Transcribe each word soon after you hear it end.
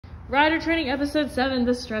Rider Training Episode 7,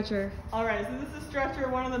 the stretcher. Alright, so this is a stretcher,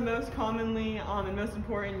 one of the most commonly and most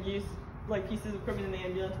important use pieces of equipment in the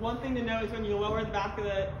ambulance. One thing to note is when you lower the back of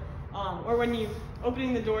the, or when you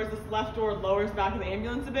opening the doors, this left door lowers the back of the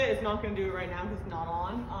ambulance a bit. It's not going to do it right now because it's not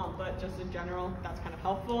on, but just in general, that's kind of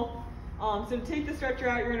helpful. So to take the stretcher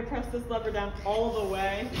out, you're going to press this lever down all the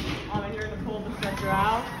way, and you're going to pull the stretcher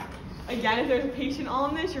out. Again, if there's a patient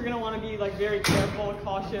on this, you're going to want to be very careful,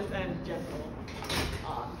 cautious, and gentle,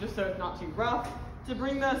 just so it's not too rough. To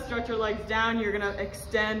bring the stretcher legs down, you're going to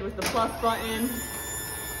extend with the plus button.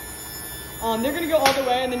 They're going to go all the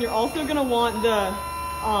way, and then you're also going to want the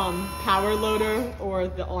power loader or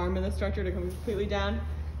the arm of the stretcher to come completely down.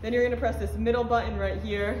 Then you're going to press this middle button right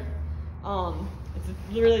here. It's a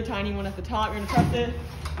really tiny one at the top. You're going to press it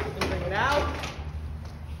and bring it out.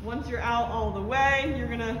 Once you're out all the way, you're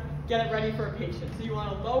going to get it ready for a patient. So you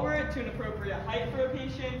want to lower it to an appropriate height for a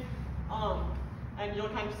patient. And you'll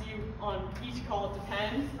kind of see on each call, it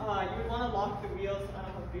depends. You would want to lock the wheels. I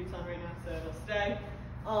don't have boots on right now, so it'll stay.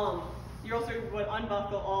 You also would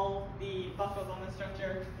unbuckle all the buckles on the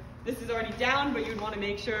stretcher. This is already down, but you would want to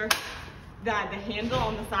make sure that the handle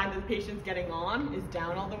on the side that the patient's getting on is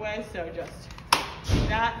down all the way, so just do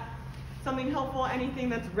that. Something helpful, anything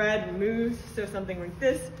that's red moves, so something like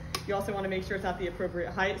this, you also want to make sure it's at the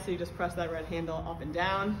appropriate height, so you just press that red handle up and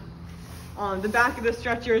down. The back of the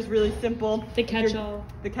stretcher is really simple. The catch-all.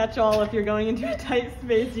 The catch-all, if you're going into a tight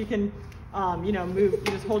space, you can move, you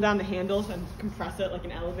just hold down the handles and compress it like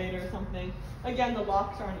an elevator or something. Again, the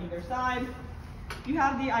locks are on either side. You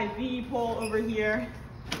have the IV pole over here.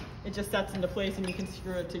 It just sets into place and you can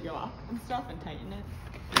screw it to go up and stuff and tighten it.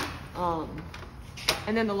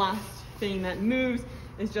 And then the last thing that moves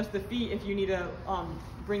is just the feet. If you need to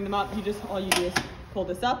bring them up, all you do is pull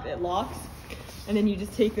this up, it locks. And then you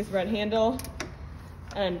just take this red handle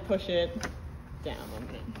and push it down 1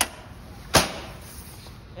 minute.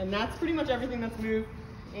 And that's pretty much everything that's moved.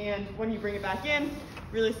 And when you bring it back in,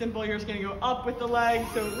 really simple, you're just gonna go up with the leg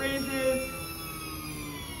so it raises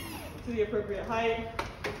to the appropriate height.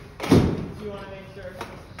 You wanna make sure,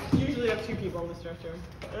 usually you have 2 people on the stretcher.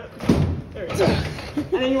 There we go.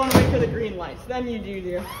 And then you wanna wait for the green lights. Then you do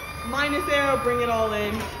your minus arrow, bring it all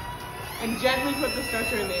in, and gently put the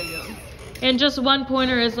stretcher in the ambulance. And just one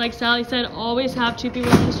pointer is, like Sally said, always have 2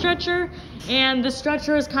 people on the stretcher. And the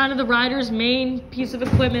stretcher is kind of the rider's main piece of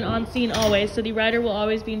equipment on scene always. So the rider will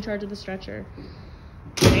always be in charge of the stretcher.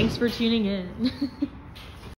 Thanks for tuning in.